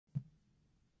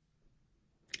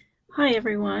Hi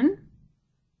everyone.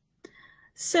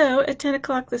 So at 10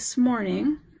 o'clock this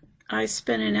morning, I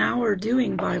spent an hour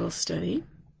doing Bible study.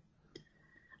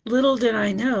 Little did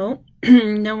I know,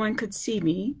 no one could see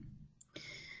me.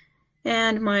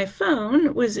 And my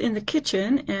phone was in the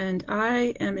kitchen and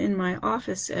I am in my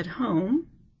office at home.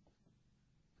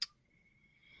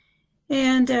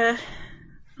 And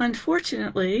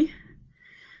unfortunately,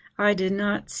 I did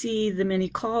not see the many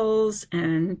calls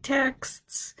and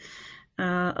texts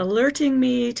alerting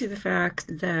me to the fact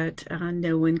that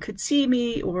no one could see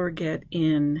me or get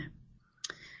in.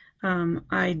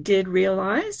 I did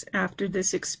realize after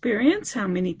this experience how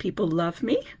many people love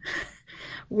me,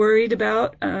 worried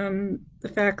about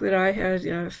the fact that I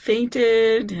had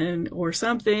fainted or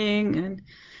something,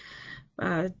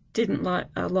 and didn't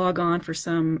log on for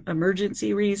some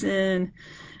emergency reason.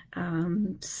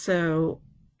 So,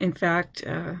 in fact,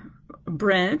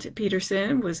 Brent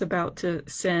Peterson was about to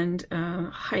send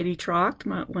Heidi Trocht,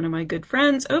 one of my good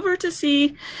friends, over to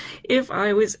see if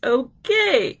I was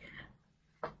okay.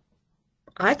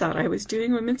 I thought I was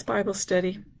doing women's Bible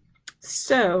study,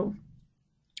 so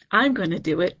I'm going to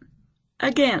do it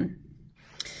again.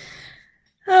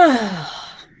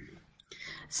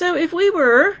 So if we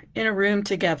were in a room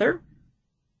together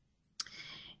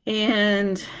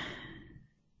and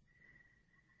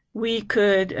we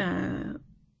could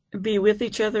be with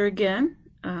each other again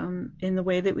in the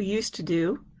way that we used to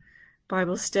do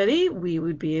Bible study, we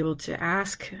would be able to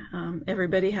ask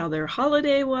everybody how their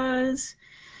holiday was,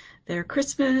 their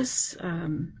Christmas,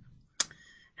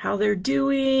 how they're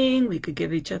doing. We could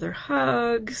give each other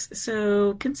hugs.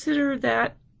 So consider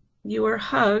that you are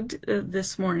hugged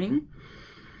this morning.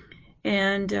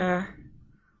 And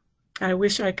I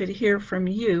wish I could hear from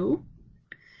you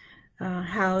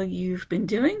how you've been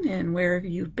doing and where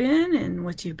you've been and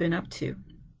what you've been up to.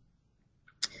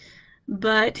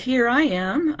 But here I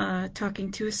am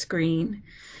talking to a screen,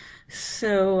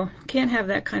 so can't have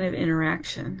that kind of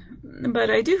interaction. But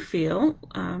I do feel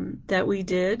that we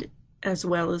did as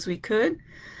well as we could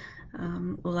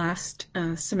last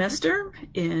semester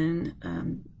in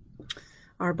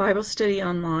our Bible study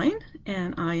online,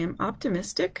 and I am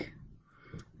optimistic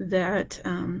that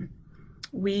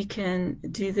we can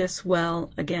do this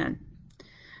well again.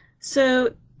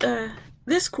 So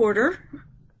this quarter,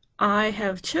 I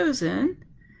have chosen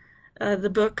the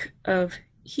book of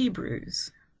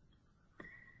Hebrews.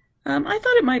 I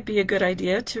thought it might be a good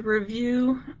idea to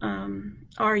review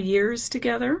our years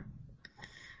together,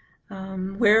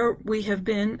 where we have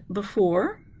been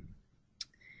before.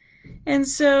 And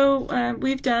so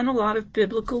we've done a lot of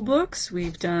biblical books.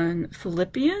 We've done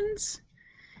Philippians,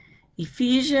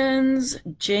 Ephesians,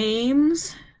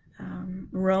 James,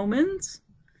 Romans.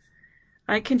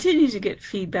 I continue to get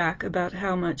feedback about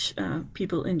how much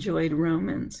people enjoyed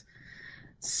Romans.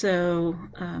 So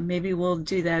maybe we'll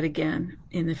do that again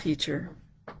in the future.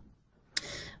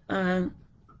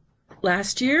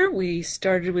 Last year we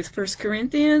started with 1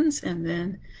 Corinthians, and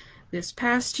then this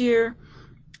past year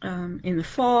in the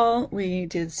fall we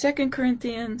did 2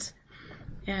 Corinthians,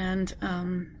 and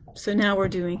so now we're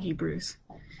doing Hebrews.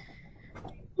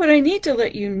 What I need to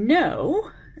let you know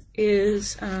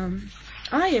is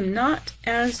I am not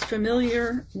as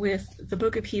familiar with the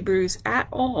book of Hebrews at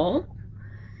all.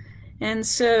 And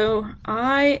so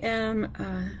I've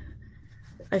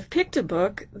picked a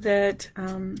book that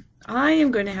I am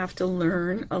going to have to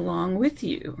learn along with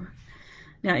you.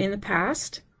 Now, in the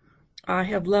past, I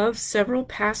have loved several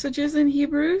passages in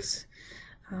Hebrews.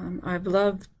 I've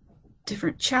loved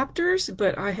different chapters,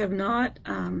 but I have not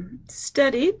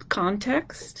studied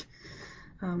context,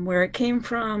 where it came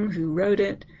from, who wrote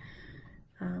it.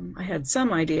 I had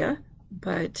some idea,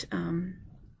 but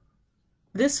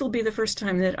this will be the first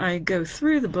time that I go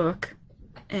through the book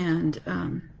and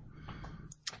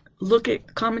look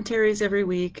at commentaries every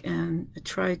week and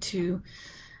try to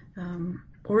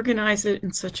organize it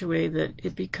in such a way that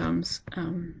it becomes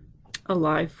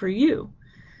alive for you.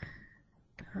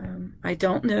 I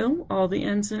don't know all the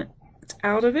ins and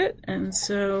outs of it, and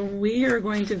so we are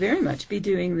going to very much be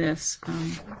doing this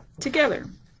together.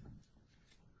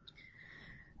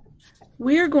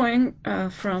 We are going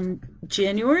from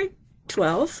January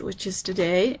 12th, which is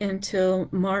today, until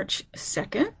March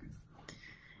 2nd.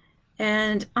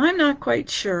 And I'm not quite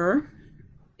sure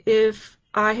if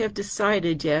I have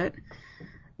decided yet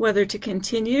whether to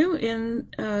continue in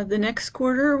the next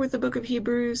quarter with the book of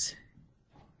Hebrews,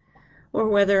 or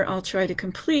whether I'll try to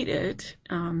complete it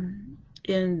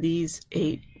in these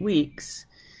 8 weeks.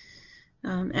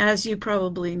 As you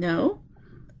probably know,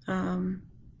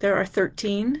 there are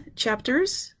 13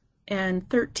 chapters, and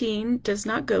 13 does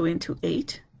not go into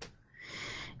 8.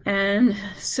 And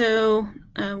so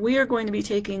we are going to be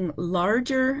taking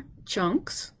larger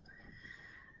chunks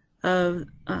of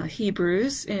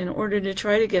Hebrews in order to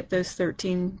try to get those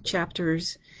 13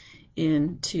 chapters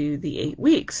into the 8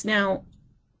 weeks. Now,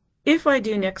 if I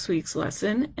do next week's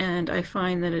lesson and I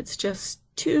find that it's just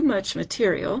too much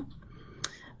material,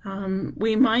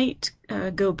 we might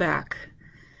go back.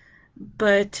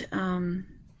 But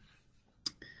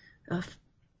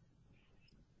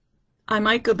I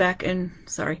might go back and,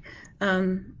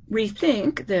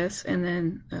 rethink this and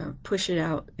then push it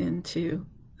out into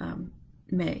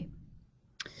May.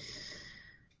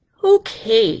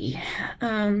 Okay,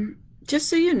 just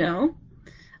so you know,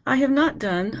 I have not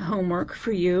done homework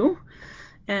for you,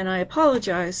 and I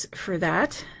apologize for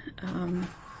that.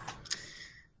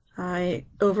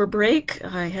 Over break,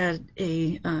 I had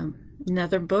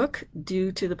another book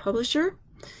due to the publisher,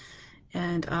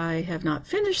 and I have not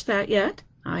finished that yet.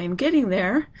 I am getting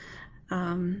there,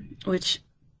 which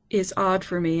is odd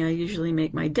for me. I usually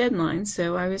make my deadline,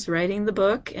 so I was writing the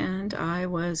book and I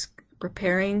was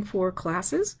preparing for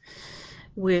classes,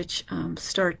 which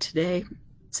start today.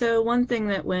 So one thing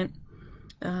that went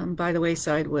by the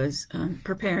wayside was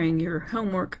preparing your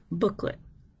homework booklet.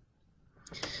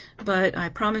 But I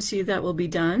promise you that will be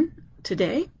done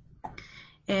today,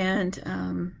 and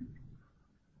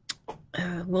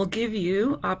we'll give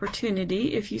you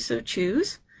opportunity, if you so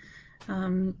choose,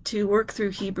 to work through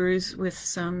Hebrews with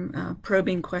some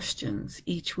probing questions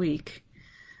each week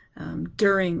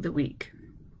during the week.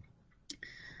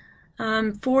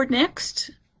 For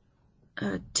next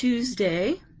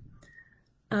Tuesday,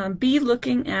 be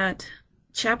looking at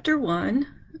chapter 1,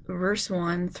 verse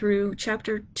 1 through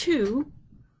chapter 2,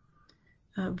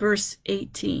 verse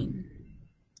 18.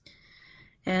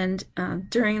 And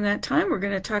during that time, we're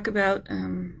going to talk about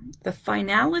the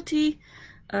finality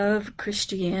of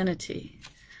Christianity.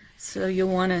 So you'll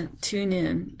want to tune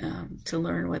in to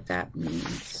learn what that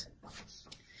means.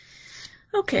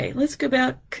 Okay, let's go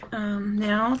back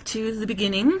now to the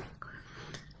beginning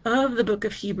of the book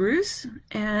of Hebrews,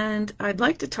 and I'd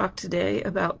like to talk today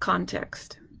about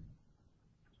context.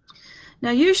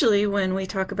 Now, usually when we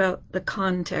talk about the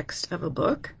context of a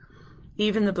book,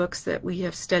 even the books that we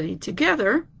have studied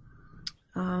together,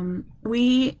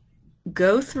 we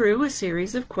go through a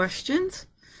series of questions.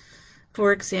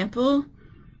 For example,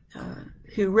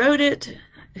 who wrote it?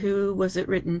 Who was it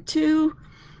written to?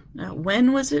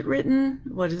 When was it written?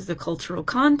 What is the cultural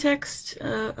context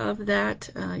of that,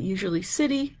 usually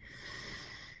city?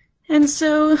 And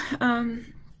so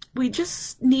we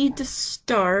just need to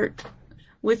start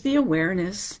with the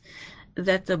awareness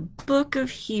that the book of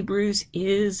Hebrews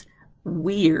is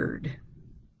weird.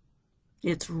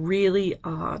 It's really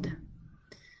odd.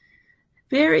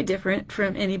 Very different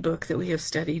from any book that we have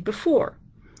studied before.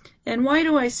 And why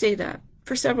do I say that?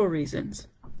 For several reasons.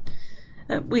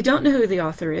 We don't know who the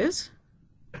author is.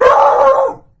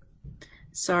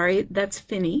 Sorry, that's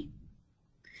Finney.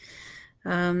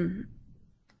 Let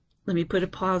me put a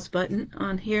pause button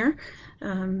on here.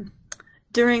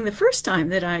 During the first time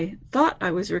that I thought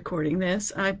I was recording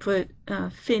this, I put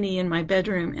Finney in my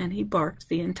bedroom and he barked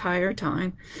the entire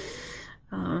time.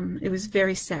 It was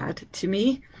very sad to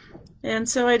me. And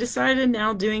so I decided,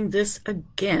 now doing this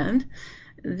again,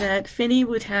 that Finney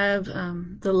would have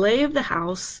the lay of the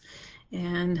house,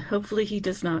 and hopefully he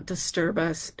does not disturb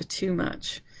us too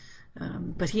much.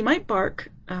 But he might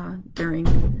bark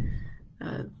during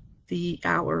the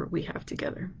hour we have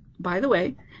together. By the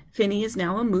way, Finney is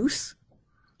now a moose.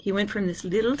 He went from this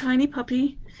little tiny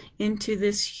puppy into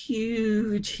this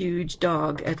huge, huge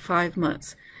dog at 5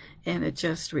 months. And it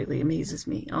just really amazes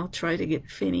me. I'll try to get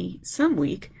Finney some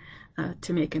week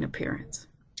to make an appearance.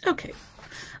 Okay,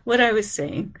 what I was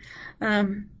saying.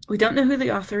 We don't know who the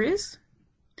author is.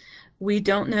 We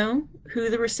don't know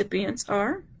who the recipients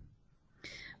are.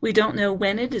 We don't know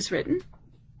when it is written.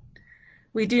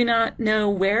 We do not know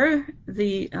where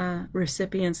the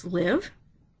recipients live.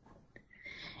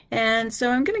 And so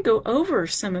I'm going to go over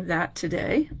some of that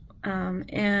today.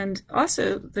 And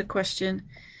also the question,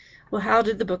 well, how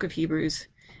did the book of Hebrews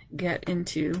get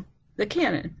into the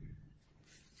canon?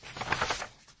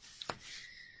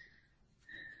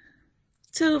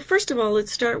 So first of all,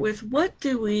 let's start with, what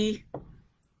do we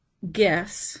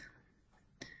guess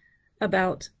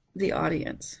about the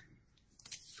audience?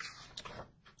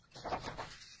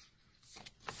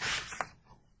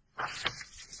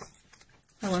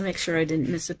 I want to make sure I didn't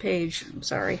miss a page. I'm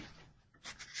sorry.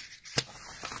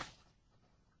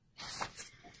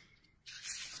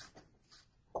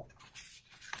 I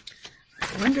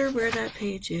wonder where that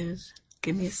page is.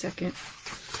 Give me a second.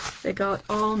 They got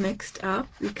all mixed up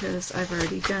because I've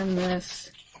already done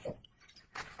this.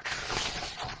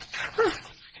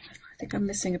 like I'm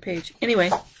missing a page.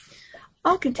 Anyway,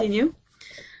 I'll continue.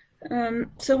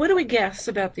 So what do we guess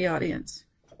about the audience?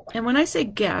 And when I say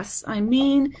guess, I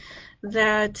mean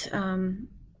that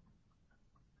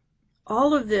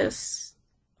all of this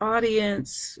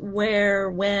audience, where,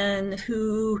 when,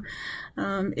 who,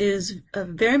 is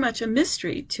very much a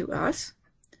mystery to us.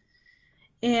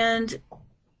 And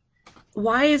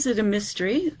why is it a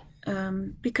mystery?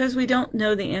 Because we don't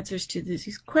know the answers to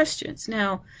these questions.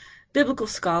 Now, biblical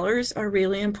scholars are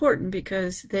really important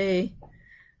because they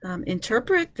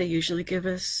interpret. They usually give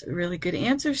us really good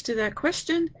answers to that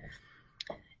question.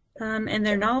 And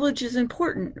their knowledge is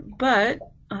important. But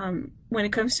when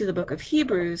it comes to the book of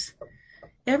Hebrews,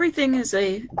 everything is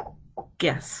a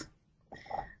guess,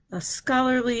 a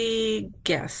scholarly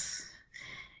guess.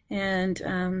 And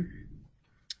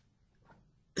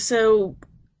so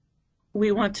we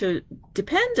want to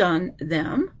depend on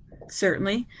them,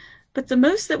 certainly, but the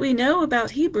most that we know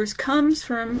about Hebrews comes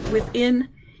from within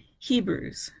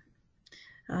Hebrews.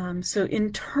 So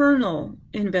internal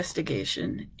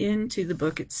investigation into the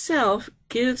book itself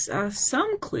gives us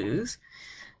some clues,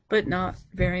 but not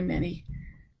very many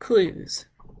clues.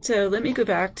 So let me go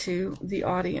back to the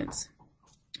audience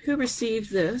who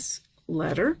received this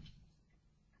letter.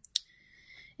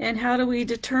 And how do we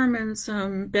determine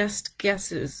some best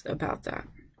guesses about that?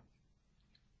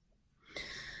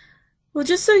 Well,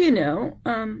 just so you know,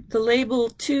 the label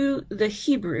to the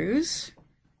Hebrews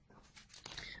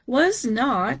was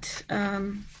not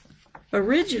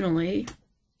originally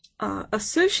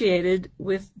associated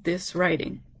with this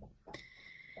writing.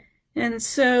 And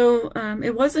so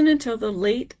it wasn't until the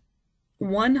late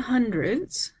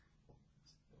 100s,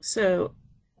 so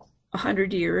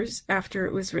 100 years after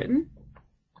it was written,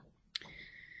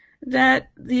 that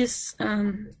this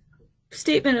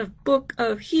statement of Book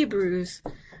of Hebrews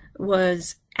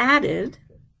was added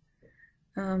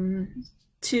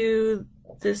to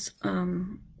this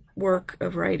work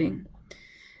of writing.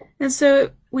 And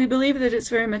so we believe that it's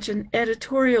very much an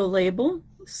editorial label.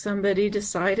 Somebody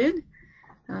decided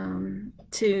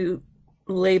to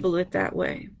label it that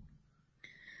way.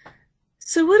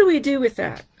 So what do we do with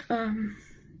that?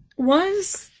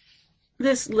 Was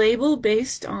this label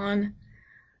based on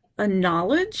a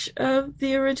knowledge of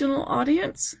the original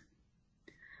audience,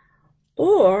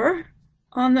 or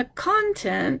on the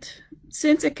content,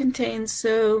 since it contains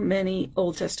so many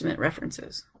Old Testament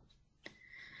references?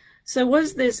 So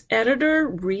was this editor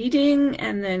reading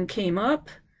and then came up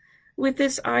with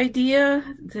this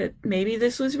idea that maybe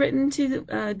this was written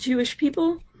to Jewish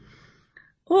people?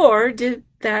 Or did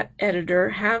that editor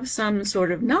have some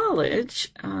sort of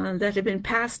knowledge that had been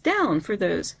passed down for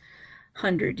those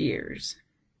 100 years?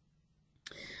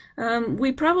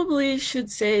 We probably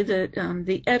should say that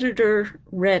the editor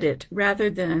read it rather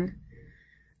than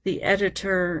the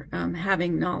editor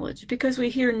having knowledge, because we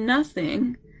hear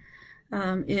nothing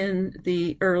in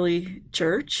the early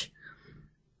church,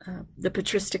 the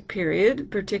patristic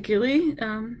period particularly,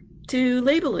 to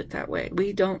label it that way.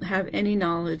 We don't have any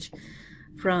knowledge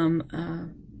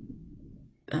from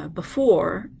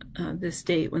before this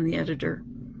date when the editor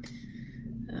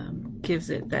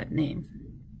gives it that name.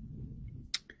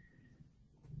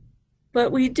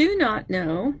 But we do not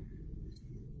know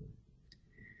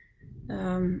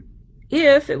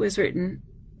if it was written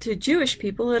to Jewish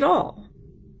people at all.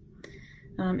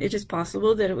 It is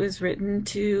possible that it was written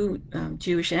to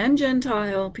Jewish and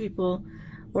Gentile people,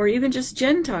 or even just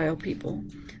Gentile people.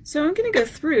 So I'm going to go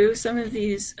through some of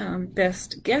these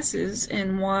best guesses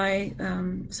and why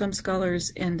some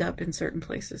scholars end up in certain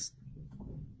places.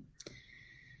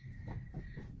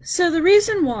 So the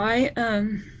reason why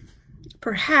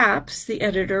perhaps the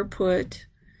editor put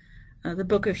the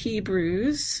book of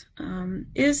Hebrews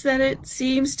is that it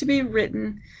seems to be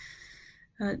written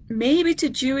maybe to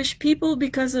Jewish people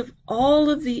because of all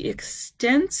of the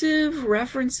extensive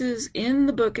references in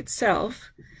the book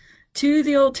itself to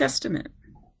the Old Testament.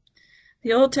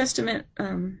 The Old Testament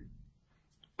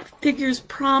figures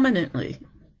prominently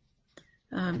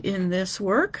in this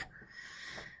work.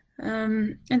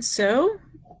 And so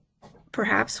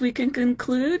perhaps we can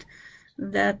conclude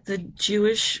that the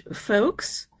Jewish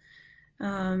folks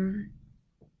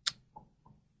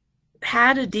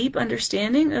had a deep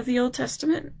understanding of the Old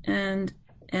Testament, and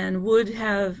would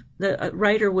have, the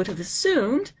writer would have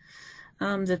assumed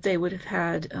that they would have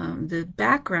had the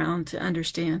background to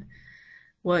understand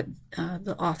what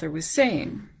the author was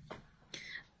saying.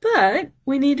 But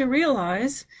we need to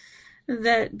realize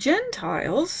that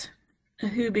Gentiles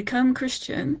who become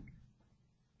Christian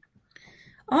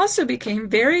also became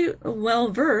very well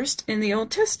versed in the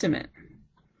Old Testament.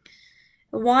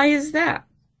 Why is that?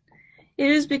 It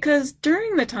is because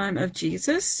during the time of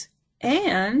Jesus,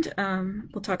 and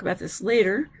we'll talk about this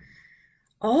later,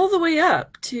 all the way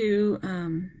up to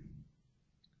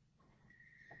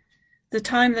the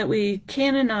time that we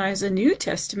canonize a New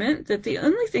Testament, that the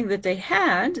only thing that they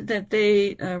had that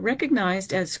they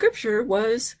recognized as scripture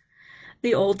was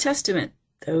the Old Testament.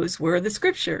 Those were the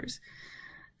scriptures.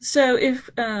 So if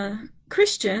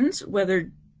Christians,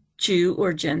 whether Jew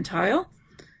or Gentile,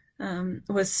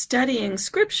 was studying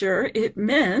scripture, it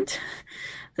meant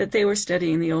that they were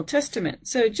studying the Old Testament.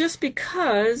 So just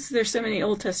because there's so many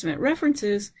Old Testament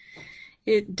references,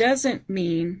 it doesn't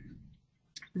mean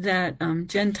that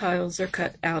Gentiles are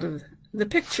cut out of the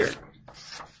picture.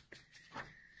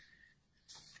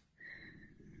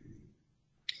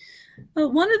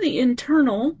 One of the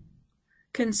internal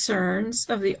concerns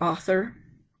of the author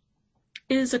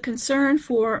is a concern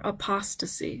for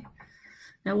apostasy.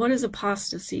 Now, what does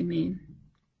apostasy mean?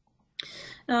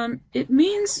 It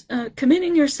means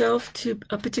committing yourself to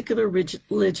a particular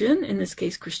religion, in this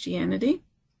case Christianity,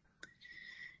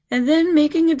 and then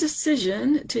making a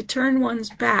decision to turn one's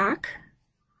back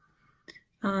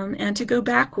and to go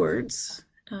backwards,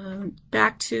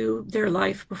 back to their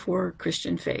life before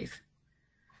Christian faith.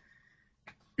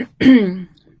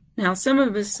 Now, some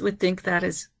of us would think that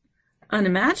is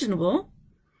unimaginable.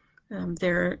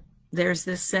 There's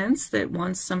this sense that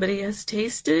once somebody has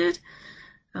tasted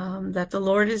that the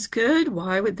Lord is good,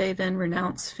 why would they then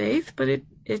renounce faith? But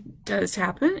it does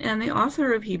happen, and the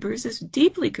author of Hebrews is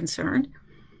deeply concerned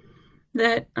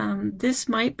that this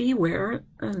might be where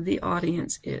the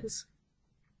audience is.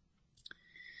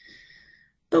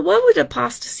 But what would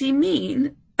apostasy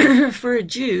mean for a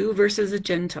Jew versus a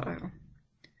Gentile?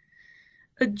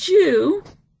 A Jew,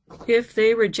 if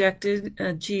they rejected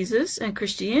Jesus and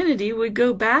Christianity, would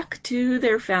go back to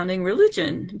their founding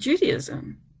religion,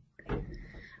 Judaism,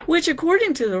 which,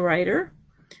 according to the writer,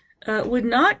 would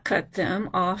not cut them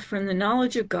off from the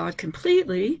knowledge of God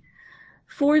completely,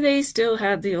 for they still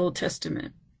had the Old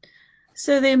Testament.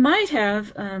 So they might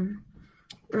have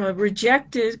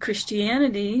rejected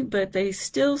Christianity, but they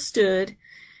still stood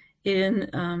in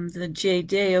the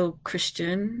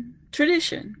Judeo-Christian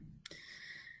tradition.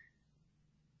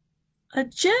 A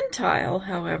Gentile,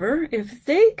 however, if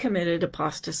they committed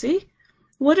apostasy,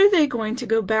 what are they going to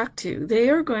go back to? They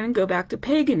are going to go back to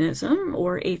paganism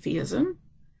or atheism.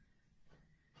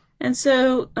 And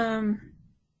so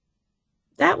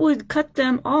that would cut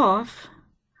them off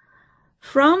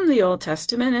from the Old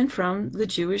Testament and from the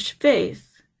Jewish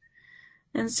faith.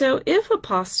 And so if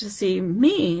apostasy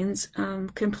means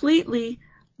completely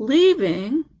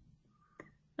leaving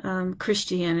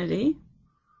Christianity,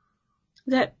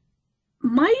 that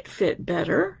might fit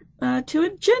better to a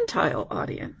Gentile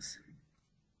audience.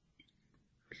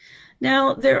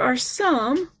 Now, there are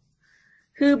some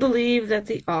who believe that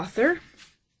the author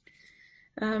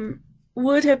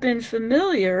would have been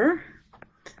familiar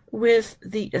with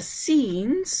the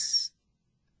Essenes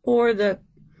or the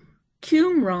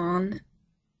Qumran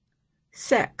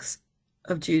sects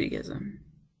of Judaism.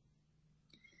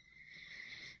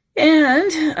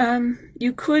 And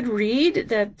you could read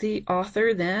that the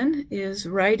author then is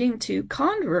writing to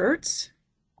converts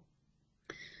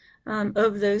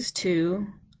of those two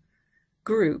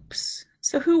groups.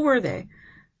 So who were they?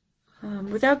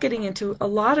 Without getting into a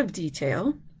lot of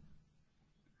detail,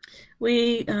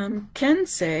 we can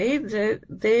say that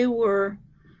they were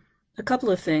a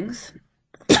couple of things.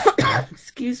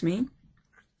 Excuse me.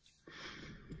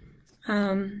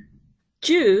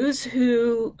 Jews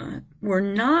who were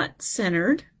not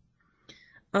centered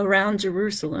around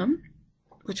Jerusalem,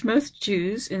 which most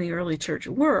Jews in the early church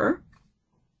were,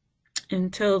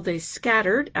 until they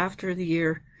scattered after the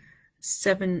year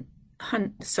 70.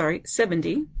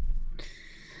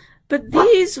 But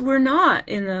these were not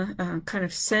in the kind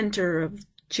of center of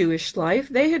Jewish life.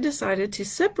 They had decided to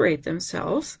separate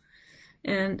themselves,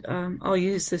 and I'll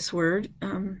use this word,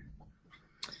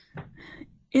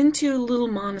 into little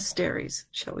monasteries,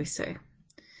 shall we say.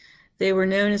 They were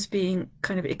known as being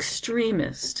kind of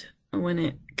extremist when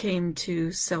it came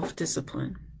to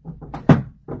self-discipline.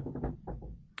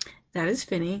 That is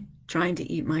Finney trying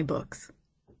to eat my books.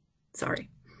 Sorry.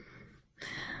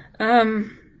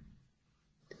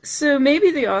 So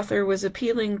maybe the author was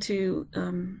appealing to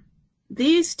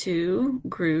these two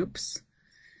groups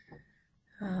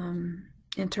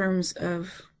in terms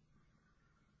of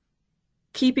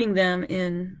keeping them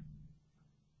in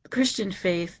Christian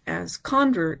faith as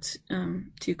converts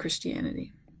to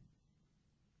Christianity.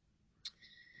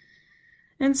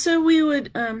 And so we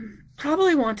would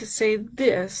probably want to say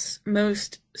this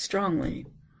most strongly,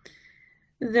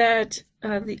 that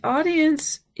the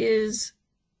audience is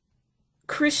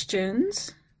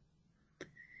Christians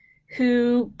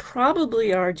who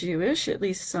probably are Jewish, at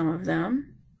least some of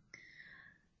them.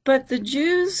 But the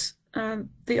Jews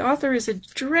the author is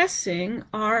addressing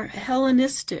are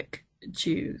Hellenistic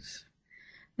Jews.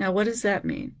 Now, what does that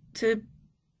mean? To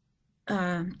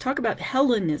talk about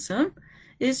Hellenism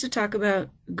is to talk about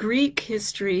Greek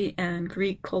history and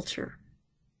Greek culture.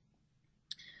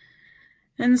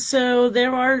 And so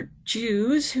there are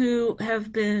Jews who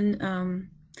have been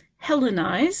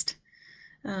Hellenized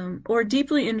or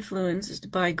deeply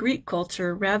influenced by Greek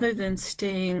culture rather than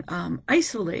staying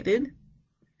isolated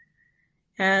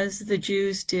as the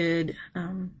Jews did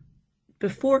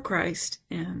before Christ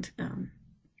and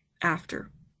after.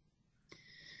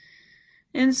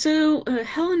 And so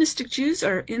Hellenistic Jews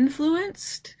are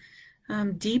influenced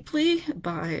deeply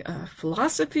by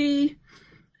philosophy,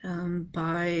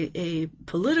 by a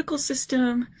political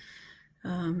system,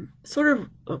 sort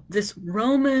of this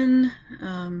Roman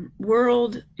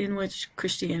world in which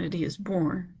Christianity is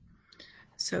born.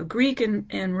 So Greek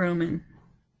and Roman.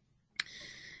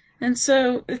 And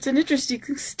so it's an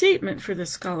interesting statement for the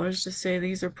scholars to say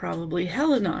these are probably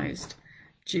Hellenized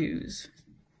Jews.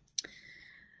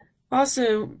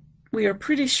 Also, we are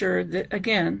pretty sure that,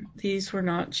 again, these were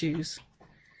not Jews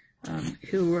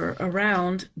who were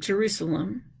around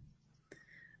Jerusalem.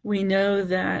 We know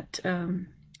that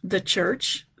the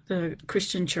church, the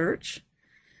Christian church,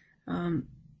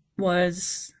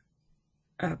 was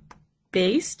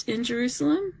based in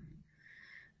Jerusalem.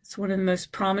 It's one of the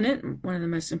most prominent, one of the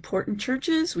most important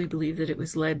churches. We believe that it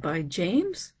was led by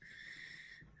James.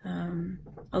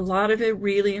 A lot of the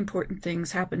really important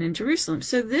things happen in Jerusalem.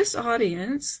 So this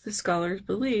audience, the scholars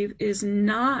believe, is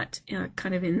not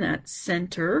kind of in that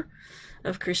center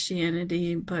of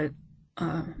Christianity, but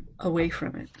away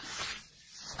from it.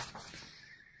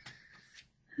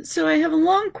 So I have a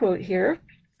long quote here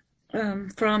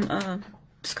from a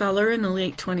scholar in the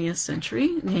late 20th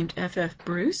century named F.F.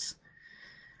 Bruce.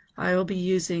 I will be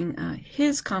using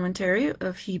his commentary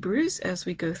of Hebrews as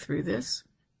we go through this.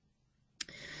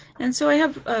 And so I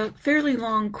have a fairly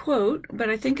long quote, but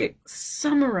I think it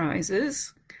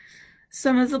summarizes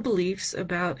some of the beliefs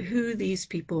about who these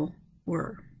people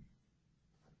were.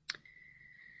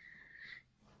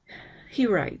 He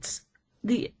writes,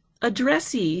 "The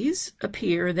addressees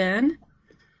appear then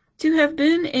to have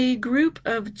been a group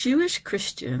of Jewish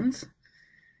Christians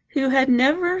who had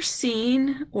never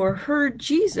seen or heard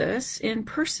Jesus in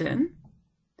person,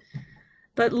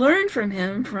 but learned from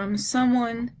him from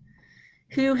someone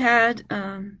who had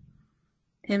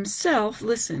himself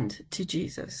listened to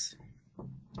Jesus.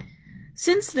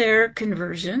 Since their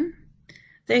conversion,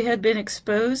 they had been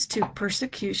exposed to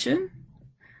persecution,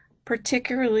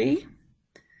 particularly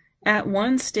at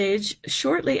one stage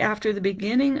shortly after the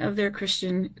beginning of their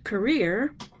Christian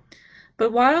career,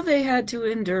 but while they had to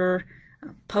endure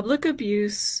public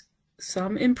abuse,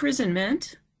 some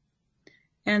imprisonment,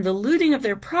 and the looting of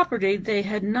their property, they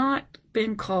had not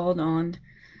been called on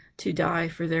to die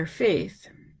for their faith.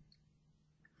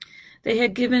 They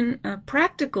had given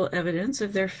practical evidence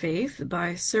of their faith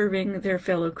by serving their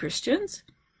fellow Christians,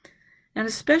 and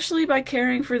especially by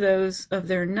caring for those of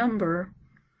their number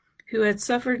who had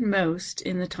suffered most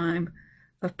in the time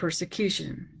of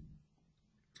persecution.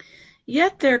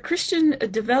 Yet their Christian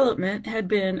development had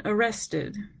been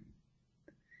arrested.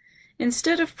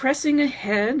 Instead of pressing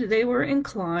ahead, they were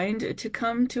inclined to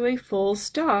come to a full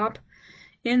stop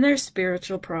in their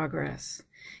spiritual progress,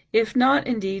 if not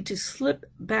indeed to slip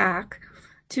back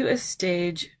to a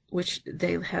stage which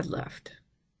they had left.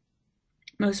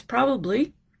 Most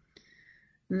probably,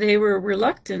 they were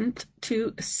reluctant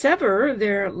to sever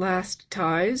their last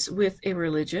ties with a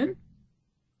religion,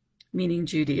 meaning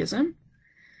Judaism,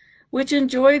 which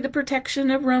enjoyed the protection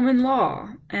of Roman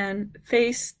law and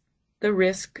faced the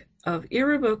risk of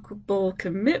irrevocable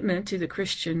commitment to the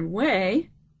Christian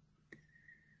way,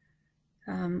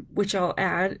 which I'll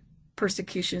add,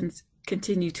 persecutions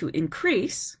continue to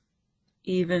increase,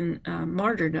 even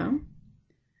martyrdom.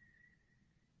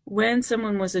 When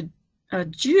someone was a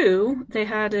Jew, they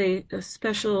had a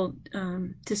special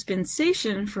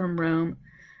dispensation from Rome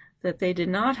that they did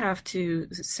not have to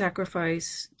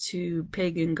sacrifice to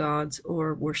pagan gods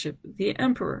or worship the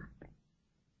emperor.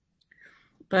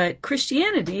 But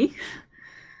Christianity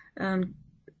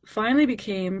finally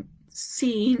became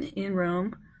seen in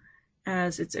Rome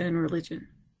as its own religion.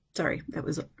 Sorry, that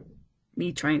was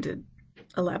me trying to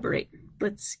elaborate.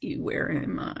 Let's see, where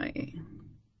am I?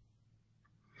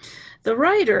 The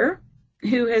writer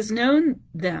who has known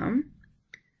them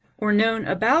or known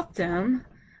about them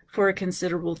for a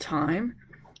considerable time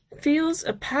feels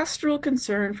a pastoral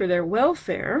concern for their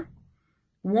welfare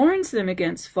warns them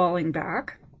against falling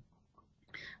back,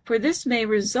 for this may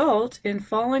result in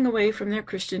falling away from their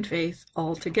Christian faith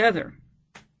altogether.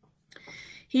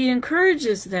 He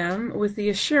encourages them with the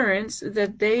assurance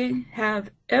that they have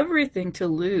everything to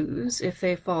lose if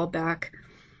they fall back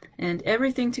and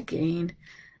everything to gain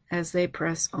as they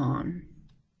press on.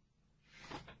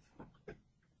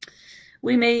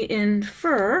 We may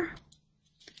infer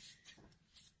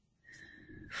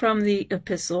from the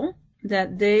epistle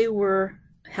that they were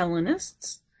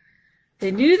Hellenists.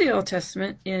 They knew the Old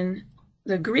Testament in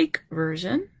the Greek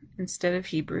version instead of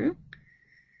Hebrew.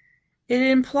 It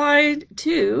is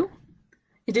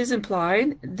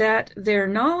implied that their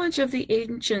knowledge of the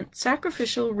ancient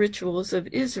sacrificial rituals of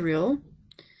Israel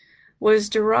was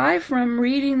derived from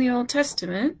reading the Old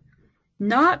Testament,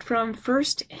 not from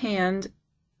first-hand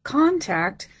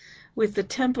contact with the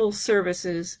temple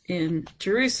services in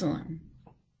Jerusalem.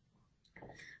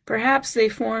 Perhaps they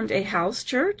formed a house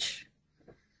church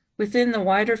within the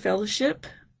wider fellowship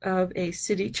of a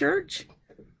city church,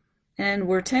 and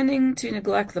were tending to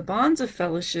neglect the bonds of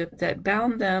fellowship that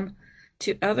bound them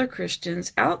to other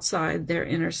Christians outside their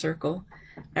inner circle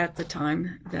at the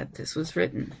time that this was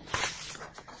written.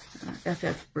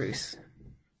 F.F. Bruce.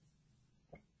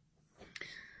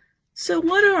 So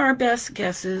what are our best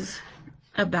guesses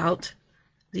about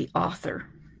the author?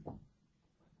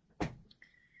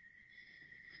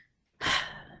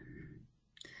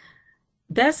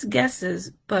 Best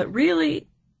guesses, but really,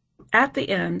 at the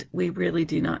end, we really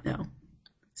do not know.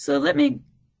 So let me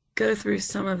go through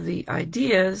some of the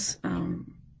ideas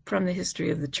from the history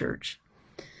of the church.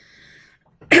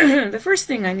 The first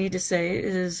thing I need to say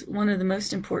is one of the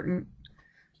most important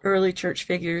early church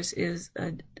figures is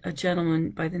a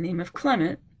gentleman by the name of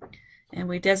Clement, and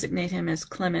we designate him as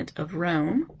Clement of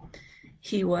Rome.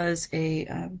 He was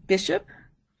a bishop.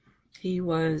 He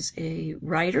was a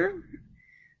writer.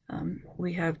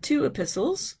 We have 2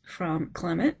 epistles from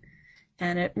Clement,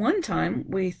 and at one time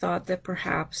we thought that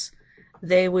perhaps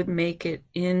they would make it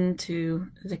into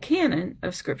the canon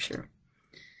of Scripture.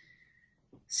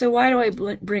 So why do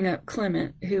I bring up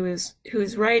Clement, who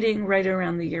is writing right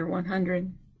around the year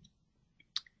 100?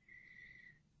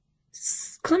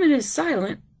 Clement is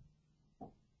silent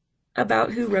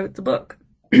about who wrote the book.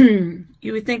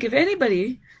 You would think if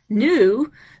anybody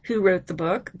knew who wrote the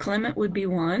book, Clement would be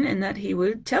one, and that he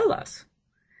would tell us.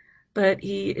 But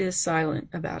he is silent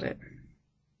about it.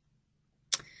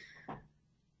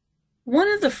 One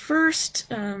of the first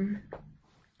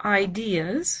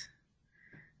ideas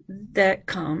that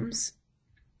comes,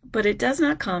 but it does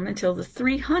not come until the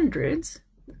 300s,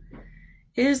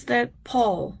 is that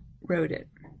Paul wrote it.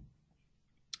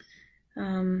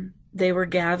 They were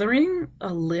gathering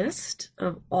a list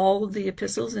of all of the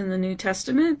epistles in the New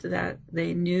Testament that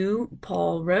they knew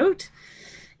Paul wrote,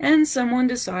 and someone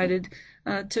decided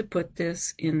to put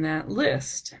this in that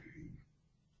list.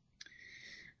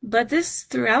 But this,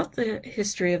 throughout the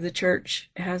history of the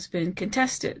church, has been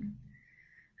contested.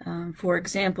 For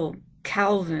example,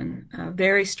 Calvin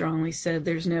very strongly said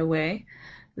there's no way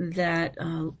that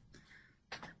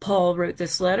Paul wrote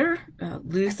this letter.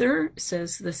 Luther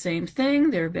says the same thing.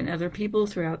 There have been other people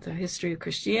throughout the history of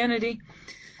Christianity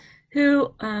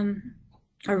who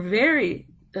are very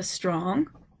strong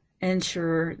and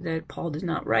sure that Paul did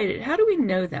not write it. How do we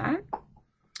know that?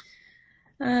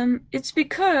 It's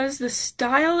because the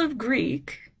style of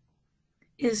Greek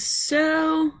is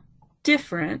so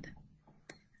different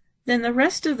than the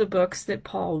rest of the books that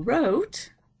Paul wrote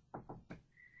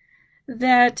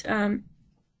that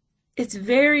it's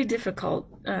very difficult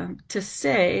to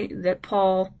say that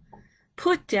Paul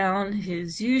put down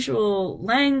his usual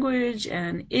language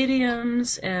and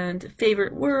idioms and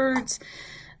favorite words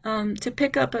to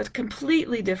pick up a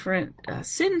completely different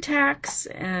syntax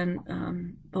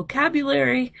and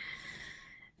vocabulary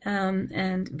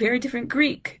and very different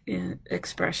Greek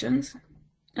expressions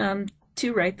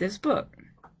to write this book.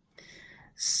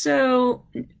 So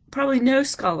probably no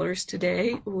scholars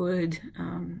today would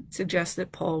suggest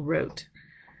that Paul wrote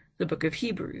the book of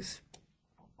Hebrews.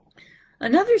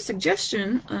 Another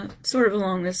suggestion, sort of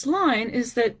along this line,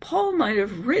 is that Paul might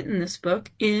have written this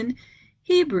book in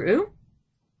Hebrew.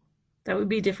 That would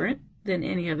be different than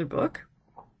any other book.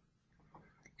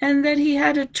 And that he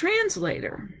had a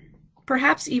translator,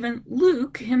 perhaps even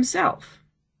Luke himself.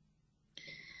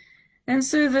 And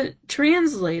so the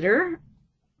translator,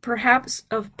 perhaps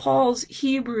of Paul's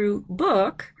Hebrew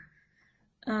book,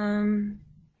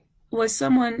 was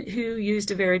someone who used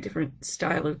a very different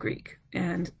style of Greek,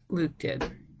 and Luke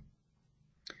did.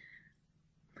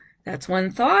 That's one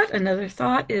thought. Another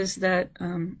thought is that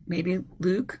maybe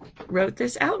Luke wrote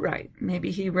this outright.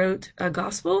 Maybe he wrote a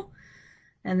gospel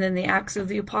and then the Acts of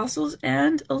the Apostles,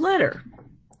 and a letter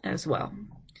as well.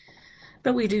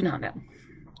 But we do not know.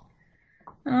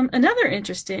 Another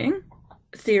interesting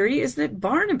theory is that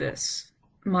Barnabas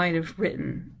might have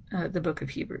written the book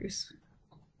of Hebrews.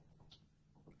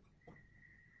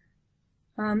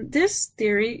 This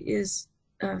theory is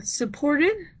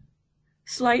supported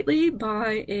slightly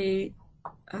by a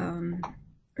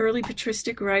early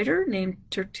patristic writer named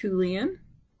Tertullian,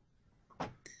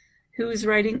 who was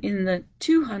writing in the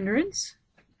 200s.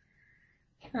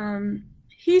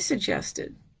 He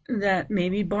suggested that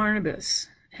maybe Barnabas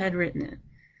had written it.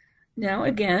 Now,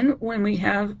 again, when we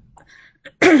have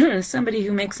somebody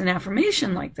who makes an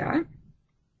affirmation like that,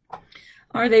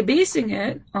 are they basing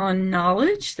it on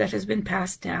knowledge that has been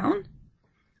passed down?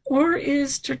 Or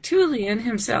is Tertullian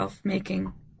himself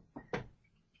making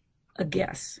a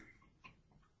guess?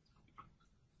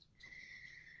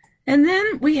 And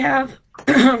then we have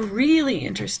a really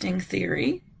interesting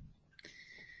theory.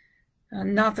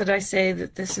 Not that I say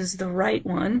that this is the right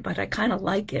one, but I kind of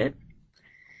like it.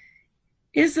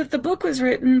 Is that the book was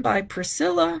written by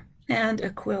Priscilla and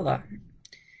Aquila,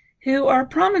 who are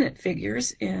prominent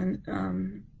figures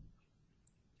in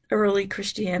early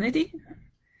Christianity.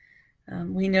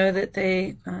 We know that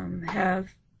they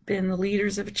have been the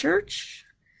leaders of a church.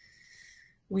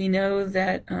 We know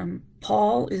that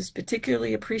Paul is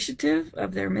particularly appreciative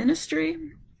of their ministry.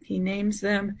 He names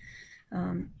them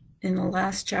in the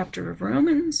last chapter of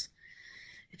Romans.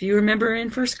 If you remember in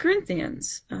 1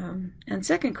 Corinthians and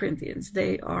 2 Corinthians,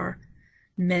 they are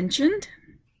mentioned.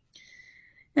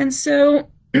 And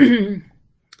so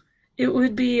it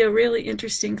would be a really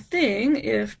interesting thing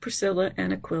if Priscilla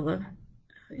and Aquila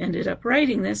ended up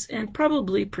writing this, and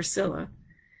probably Priscilla,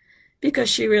 because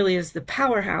she really is the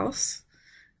powerhouse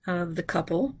of the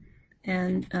couple,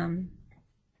 and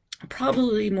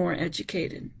probably more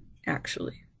educated,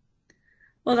 actually.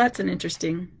 Well, that's an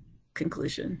interesting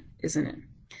conclusion, isn't it?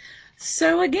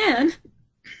 So again,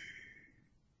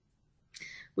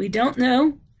 we don't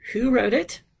know who wrote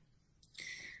it.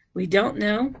 We don't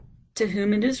know to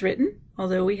whom it is written,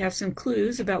 although we have some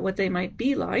clues about what they might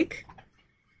be like.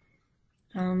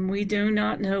 We do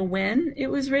not know when it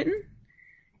was written,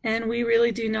 and we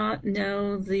really do not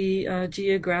know the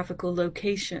geographical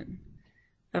location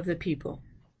of the people.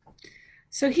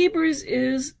 So Hebrews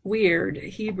is weird.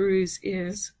 Hebrews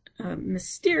is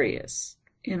mysterious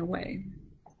in a way.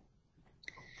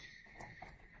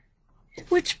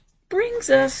 Which brings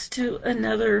us to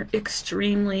another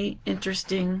extremely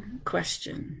interesting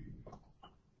question.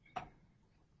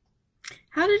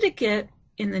 How did it get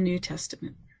in the New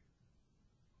Testament?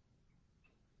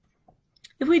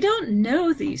 If we don't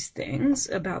know these things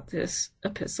about this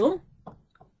epistle,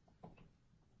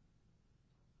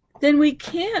 then we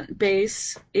can't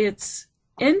base its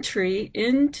entry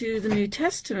into the New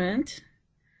Testament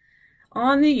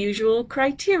on the usual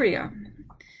criteria.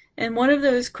 And one of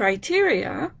those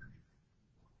criteria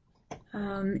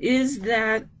is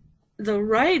that the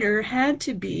writer had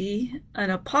to be an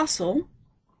apostle.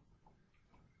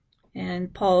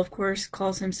 And Paul, of course,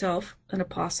 calls himself an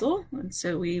apostle, and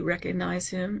so we recognize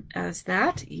him as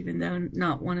that, even though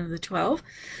not one of the 12.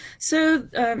 So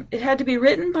it had to be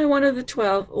written by one of the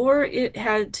 12, or it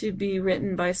had to be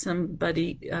written by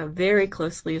somebody very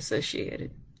closely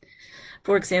associated.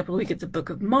 For example, we get the book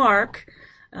of Mark,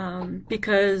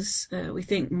 because we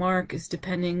think Mark is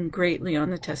depending greatly on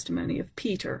the testimony of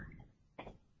Peter.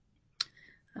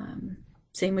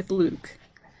 Same with Luke.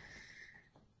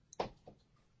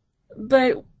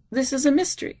 But this is a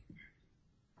mystery.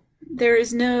 There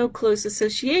is no close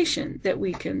association that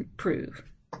we can prove.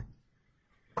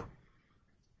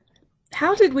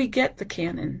 How did we get the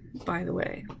canon, by the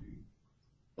way?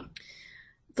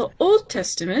 The Old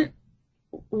Testament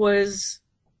was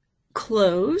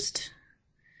closed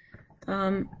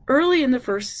early in the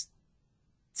first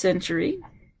century,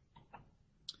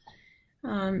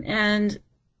 and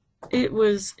it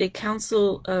was a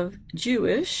council of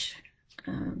Jewish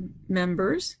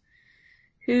members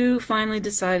who finally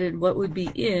decided what would be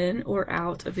in or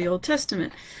out of the Old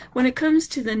Testament. When it comes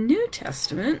to the New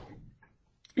Testament,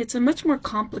 it's a much more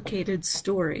complicated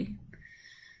story.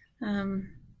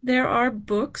 There are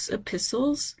books,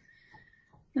 epistles,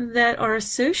 that are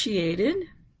associated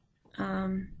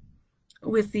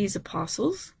with these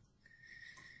apostles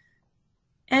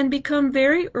and become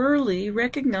very early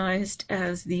recognized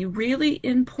as the really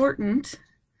important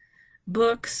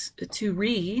books to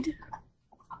read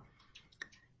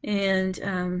and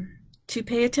to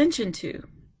pay attention to.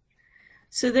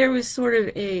 So there was sort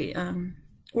of a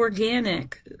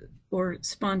organic or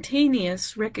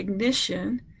spontaneous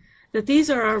recognition that these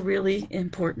are our really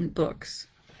important books.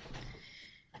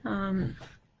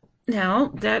 Now,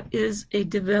 that is a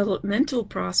developmental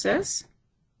process.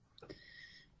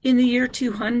 In the year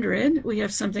 200, we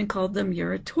have something called the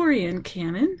Muratorian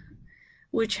Canon,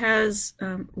 which has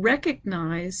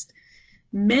recognized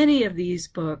many of these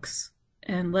books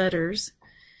and letters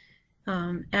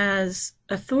as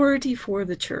authority for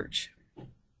the church.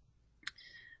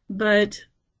 But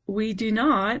we do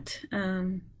not,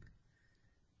 at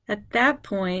that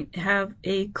point, have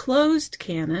a closed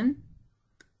canon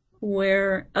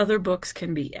where other books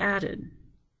can be added.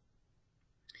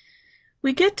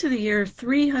 We get to the year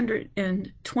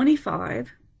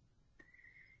 325,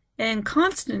 and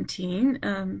Constantine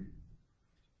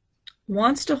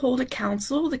wants to hold a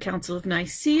council, the Council of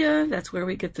Nicaea. That's where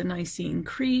we get the Nicene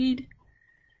Creed.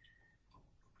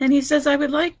 And he says, I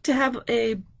would like to have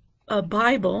a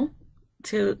Bible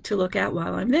to look at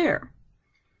while I'm there.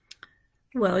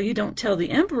 Well, you don't tell the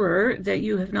emperor that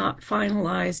you have not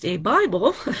finalized a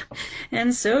Bible.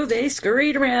 And so they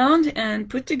scurried around and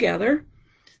put together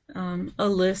a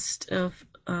list of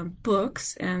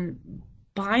books and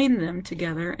bind them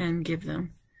together and give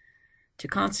them to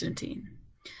Constantine.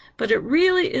 But it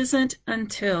really isn't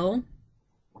until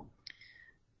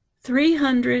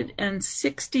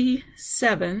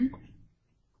 367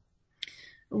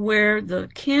 where the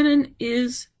canon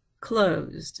is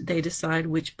closed. They decide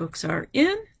which books are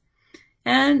in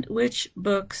and which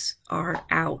books are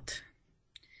out.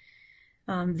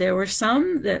 There were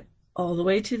some that all the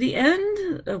way to the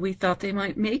end, we thought they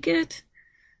might make it.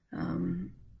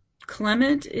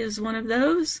 Clement is one of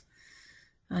those.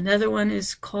 Another one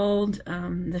is called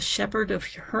The Shepherd of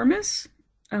Hermas,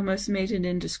 almost made it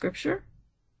into scripture,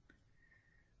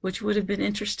 which would have been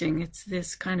interesting. It's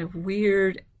this kind of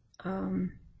weird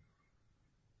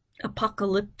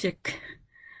apocalyptic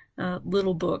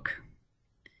little book.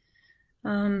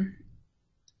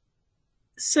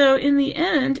 So in the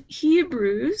end,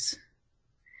 Hebrews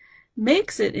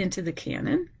makes it into the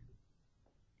canon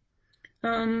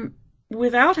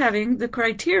without having the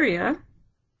criteria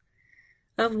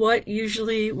of what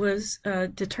usually was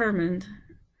determined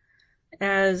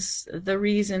as the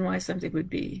reason why something would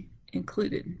be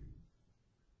included.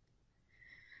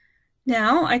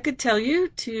 Now, I could tell you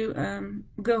to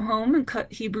go home and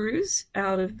cut Hebrews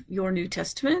out of your New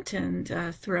Testament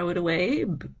and throw it away,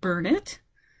 burn it.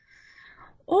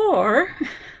 Or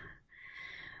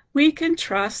we can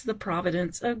trust the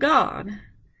providence of God,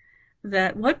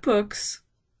 that what books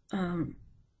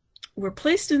were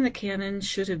placed in the canon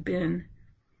should have been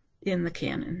in the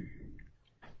canon.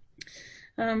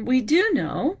 We do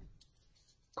know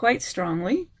quite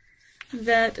strongly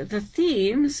that the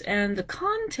themes and the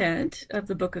content of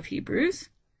the book of Hebrews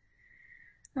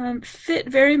fit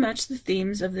very much the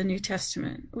themes of the New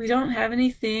Testament. We don't have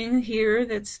anything here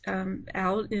that's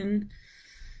out in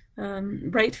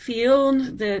right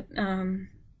field, that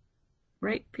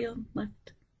right field,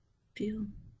 left field.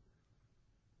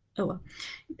 Oh well.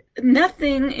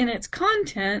 Nothing in its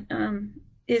content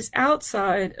is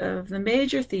outside of the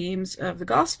major themes of the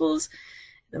Gospels,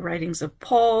 the writings of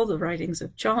Paul, the writings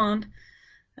of John.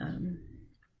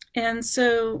 And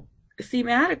so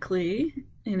thematically,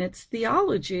 in its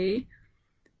theology,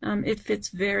 it fits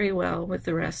very well with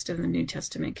the rest of the New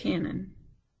Testament canon.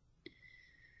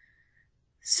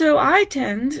 So I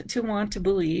tend to want to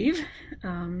believe,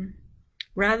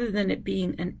 rather than it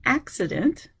being an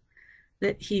accident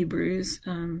that Hebrews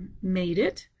made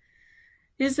it,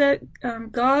 is that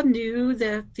God knew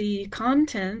that the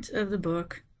content of the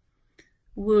book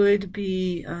would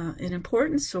be an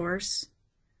important source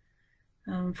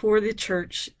for the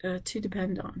church to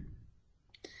depend on.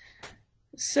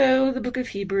 So the book of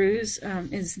Hebrews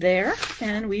is there,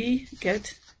 and we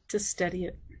get to study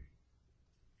it.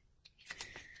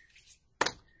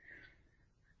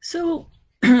 So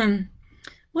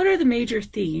what are the major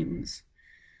themes?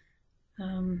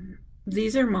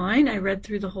 These are mine. I read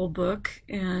through the whole book,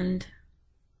 and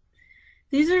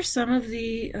these are some of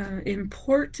the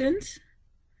important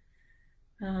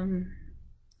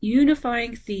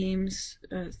unifying themes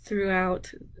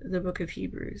throughout the book of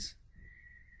Hebrews.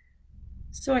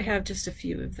 So I have just a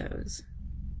few of those.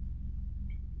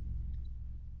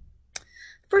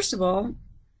 First of all,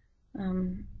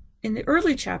 in the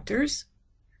early chapters,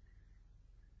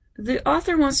 the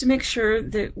author wants to make sure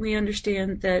that we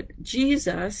understand that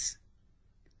Jesus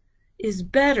is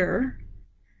better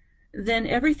than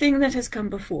everything that has come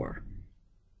before.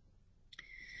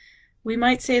 We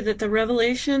might say that the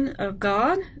revelation of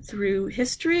God through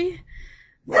history,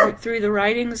 through the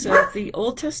writings of the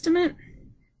Old Testament,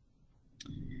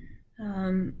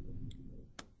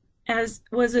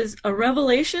 was as a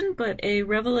revelation, but a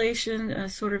revelation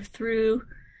sort of through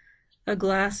a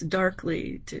glass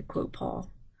darkly, to quote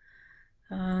Paul.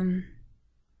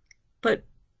 But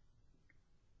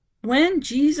when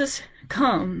Jesus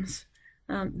comes,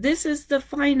 this is the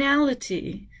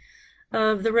finality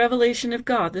of the revelation of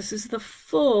God. This is the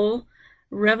full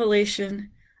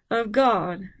revelation of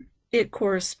God. It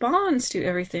corresponds to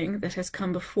everything that has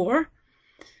come before,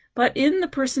 but in the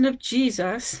person of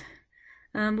Jesus,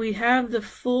 we have the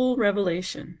full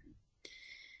revelation.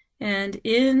 And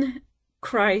in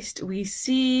Christ, we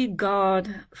see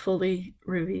God fully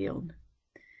revealed.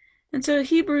 And so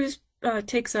Hebrews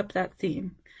takes up that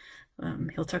theme.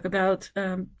 He'll talk about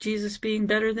Jesus being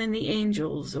better than the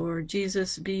angels, or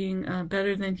Jesus being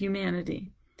better than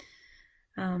humanity.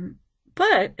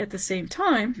 But at the same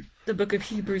time, the book of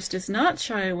Hebrews does not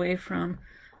shy away from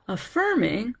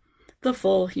affirming the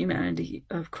full humanity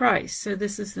of Christ. So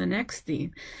this is the next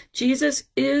theme. Jesus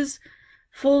is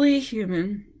fully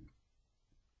human.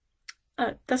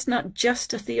 That's not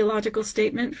just a theological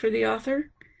statement for the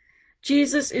author.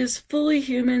 Jesus is fully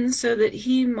human so that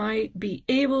he might be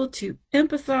able to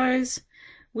empathize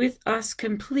with us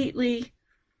completely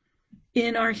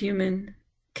in our human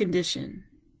condition.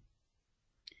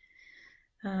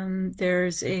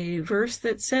 There's a verse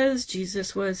that says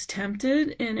Jesus was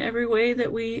tempted in every way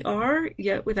that we are,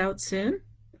 yet without sin.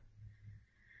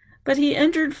 But he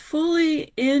entered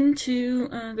fully into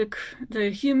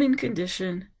the human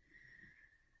condition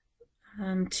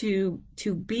to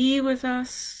be with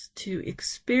us, to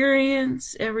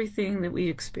experience everything that we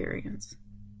experience.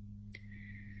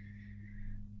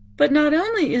 But not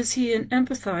only is he an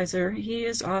empathizer, he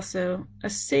is also a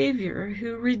savior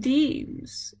who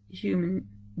redeems human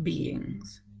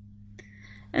beings.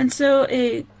 And so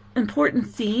an important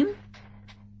theme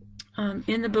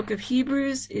in the book of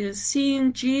Hebrews is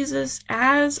seeing Jesus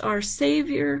as our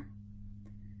savior,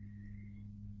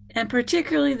 and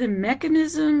particularly the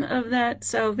mechanism of that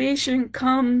salvation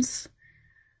comes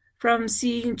from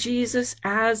seeing Jesus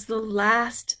as the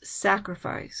last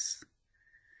sacrifice.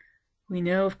 We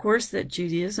know, of course, that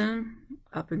Judaism,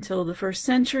 up until the first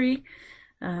century,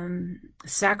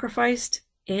 sacrificed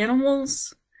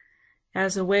animals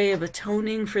as a way of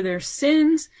atoning for their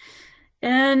sins.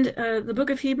 And the book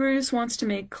of Hebrews wants to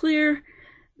make clear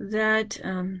that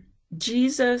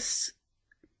Jesus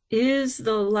is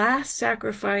the last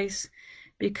sacrifice,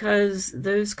 because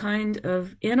those kind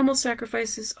of animal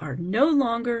sacrifices are no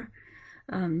longer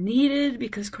needed,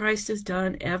 because Christ has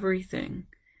done everything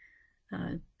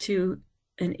to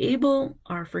enable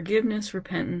our forgiveness,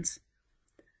 repentance,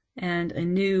 and a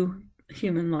new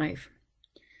human life.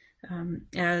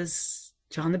 As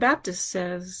John the Baptist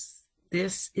says,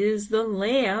 this is the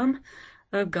Lamb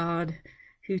of God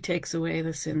who takes away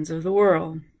the sins of the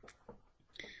world.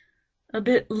 A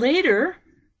bit later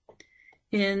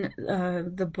in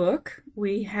the book,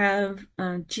 we have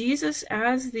Jesus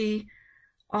as the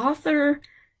author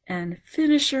and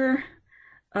finisher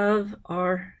of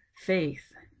our faith.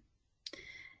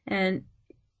 And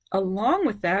along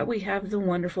with that, we have the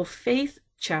wonderful faith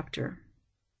chapter.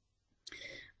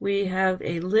 We have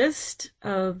a list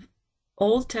of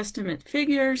Old Testament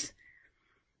figures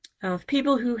of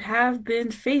people who have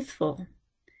been faithful,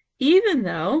 even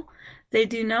though they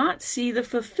do not see the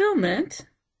fulfillment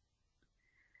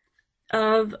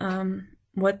of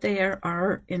what they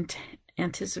are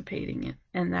anticipating.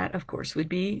 And that, of course, would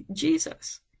be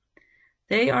Jesus.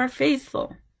 They are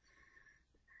faithful.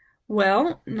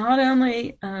 Well, not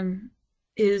only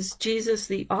is Jesus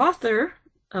the author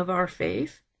of our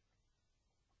faith,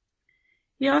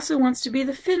 he also wants to be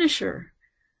the finisher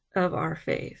of our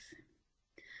faith.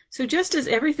 So just as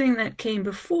everything that came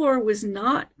before was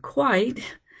not quite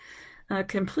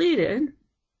completed,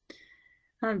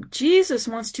 Jesus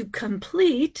wants to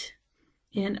complete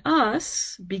in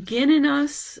us, begin in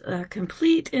us,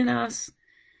 complete in us,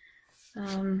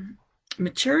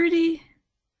 maturity.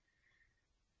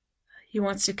 He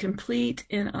wants to complete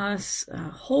in us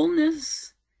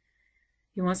wholeness.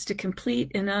 He wants to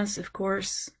complete in us, of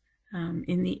course,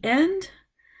 in the end,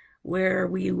 where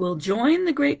we will join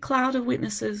the great cloud of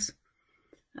witnesses.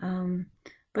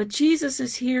 But Jesus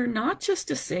is here not just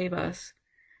to save us,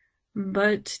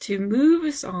 but to move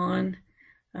us on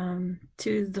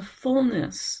to the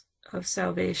fullness of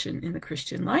salvation in the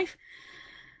Christian life.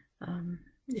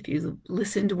 If you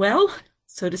listened well,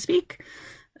 so to speak,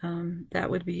 that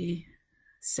would be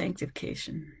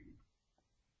sanctification.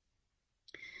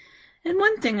 And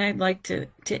one thing I'd like to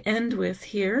end with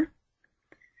here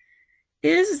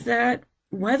is that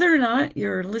whether or not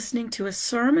you're listening to a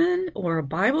sermon or a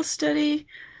Bible study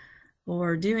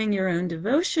or doing your own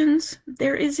devotions,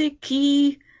 there is a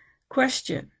key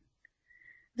question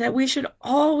that we should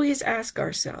always ask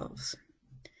ourselves.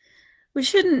 We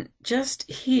shouldn't just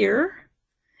hear,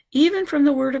 even from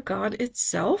the Word of God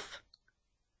itself,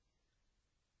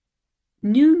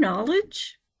 new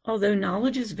knowledge, although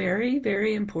knowledge is very,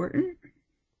 very important.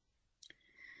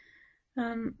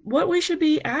 What we should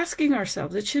be asking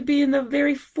ourselves, it should be in the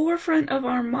very forefront of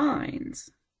our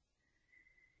minds,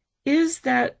 is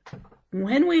that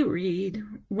when we read,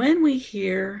 when we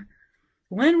hear,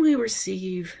 when we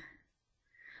receive,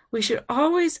 we should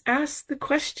always ask the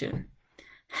question,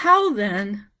 how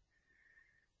then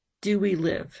do we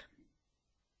live?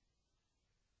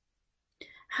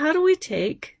 How do we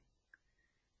take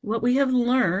what we have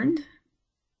learned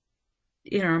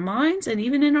in our minds and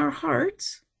even in our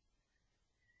hearts?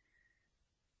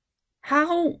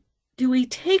 How do we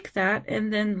take that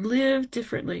and then live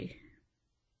differently?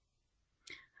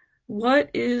 What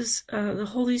is the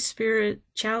Holy Spirit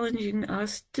challenging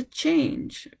us to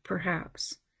change,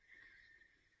 perhaps?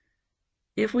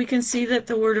 If we can see that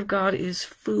the Word of God is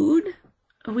food,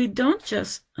 we don't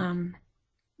just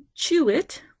chew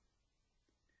it.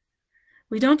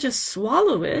 We don't just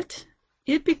swallow it.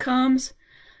 It becomes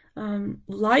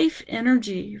life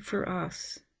energy for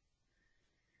us.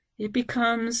 It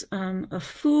becomes a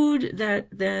food that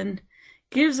then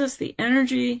gives us the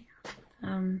energy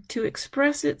to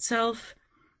express itself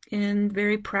in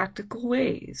very practical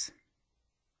ways.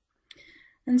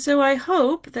 And so I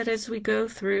hope that as we go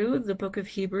through the book of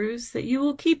Hebrews, that you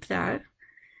will keep that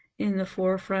in the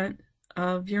forefront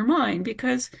of your mind,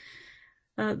 because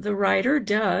the writer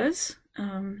does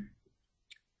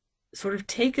sort of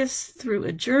take us through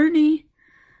a journey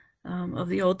of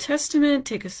the Old Testament,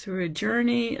 take us through a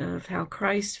journey of how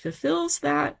Christ fulfills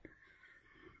that.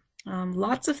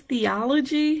 Lots of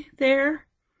theology there,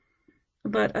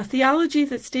 but a theology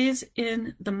that stays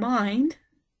in the mind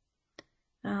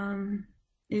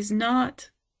is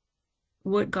not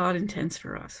what God intends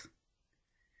for us.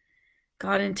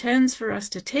 God intends for us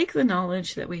to take the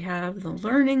knowledge that we have, the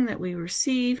learning that we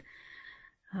receive,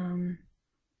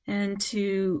 and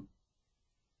to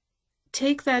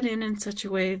take that in such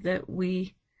a way that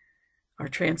we are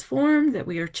transformed, that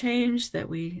we are changed, that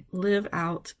we live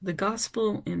out the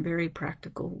gospel in very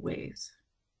practical ways.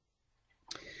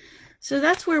 So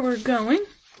that's where we're going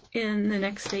in the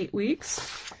next 8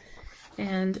 weeks.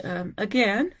 And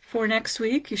again, for next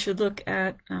week, you should look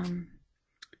at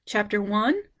chapter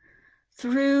 1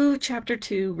 through chapter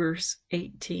 2, verse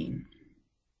 18.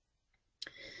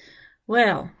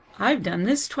 Well, I've done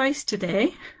this twice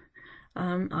today.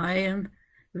 I am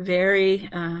very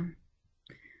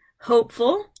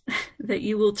hopeful that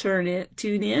you will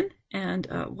tune in and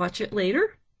watch it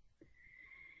later.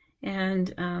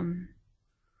 And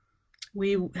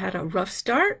we had a rough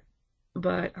start,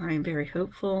 but I'm very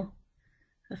hopeful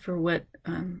for what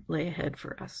lay ahead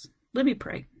for us. Let me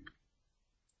pray.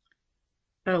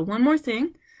 One more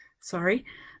thing, sorry.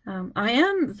 I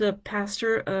am the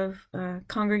pastor of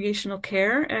congregational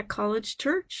care at College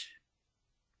Church,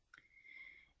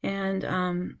 and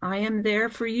I am there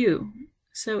for you.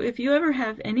 So if you ever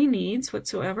have any needs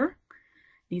whatsoever,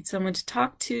 need someone to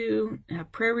talk to,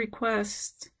 have prayer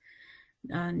requests,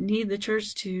 need the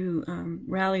church to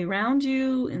rally around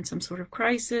you in some sort of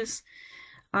crisis,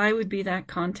 I would be that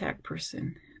contact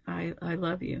person. I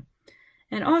love you.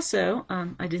 And also,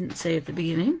 I didn't say at the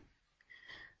beginning,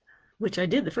 which I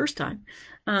did the first time,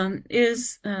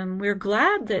 we're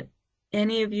glad that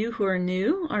any of you who are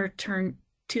new are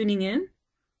tuning in.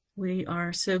 We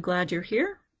are so glad you're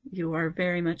here. You are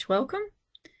very much welcome.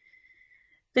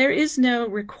 There is no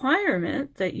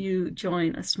requirement that you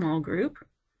join a small group,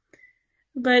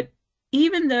 but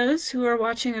even those who are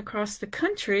watching across the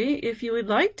country, if you would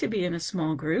like to be in a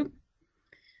small group,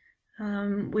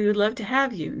 we would love to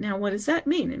have you. Now, what does that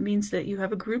mean? It means that you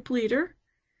have a group leader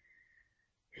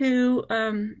who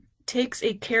takes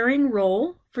a caring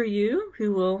role for you,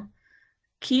 who will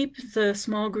keep the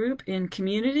small group in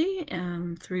community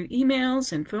through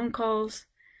emails and phone calls.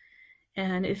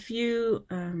 And if you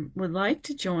would like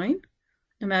to join,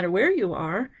 no matter where you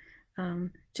are,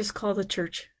 just call the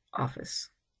church office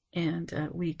and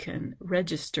we can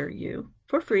register you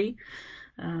for free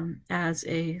as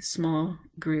a small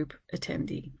group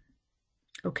attendee.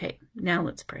 Okay, now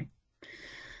let's pray.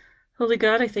 Holy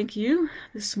God, I thank you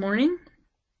this morning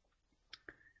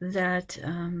that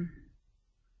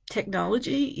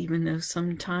technology, even though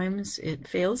sometimes it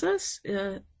fails us,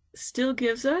 still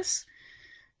gives us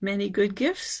many good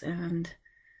gifts. And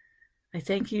I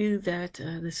thank you that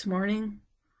this morning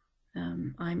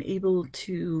I'm able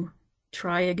to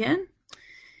try again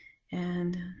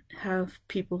and have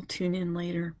people tune in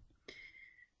later.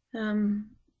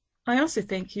 I also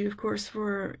thank you, of course,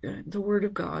 for the Word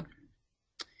of God,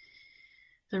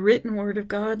 the written Word of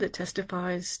God that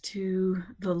testifies to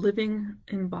the living,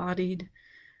 embodied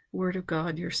Word of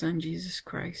God, your Son, Jesus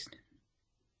Christ.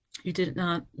 You did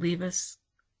not leave us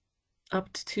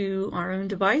up to our own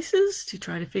devices to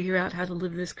try to figure out how to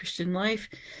live this Christian life,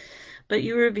 but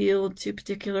you revealed to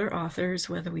particular authors,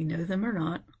 whether we know them or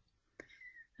not,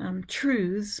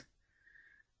 truths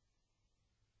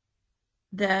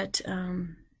that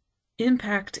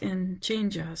impact and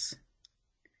change us.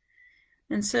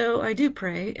 And so I do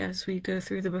pray as we go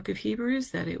through the book of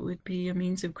Hebrews that it would be a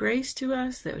means of grace to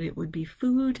us, that it would be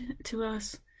food to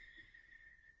us,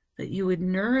 that you would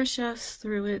nourish us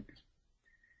through it.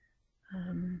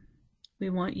 We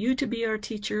want you to be our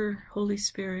teacher, Holy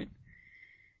Spirit,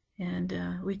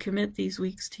 and we commit these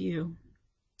weeks to you.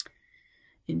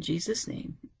 In Jesus'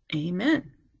 name,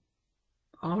 amen.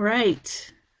 All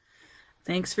right.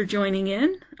 Thanks for joining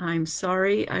in. I'm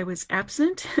sorry I was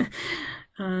absent.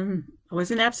 I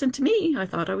wasn't absent to me. I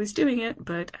thought I was doing it,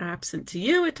 but absent to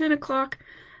you at 10 o'clock.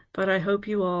 But I hope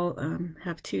you all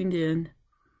have tuned in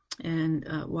and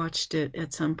watched it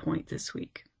at some point this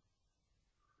week.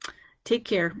 Take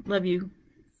care. Love you.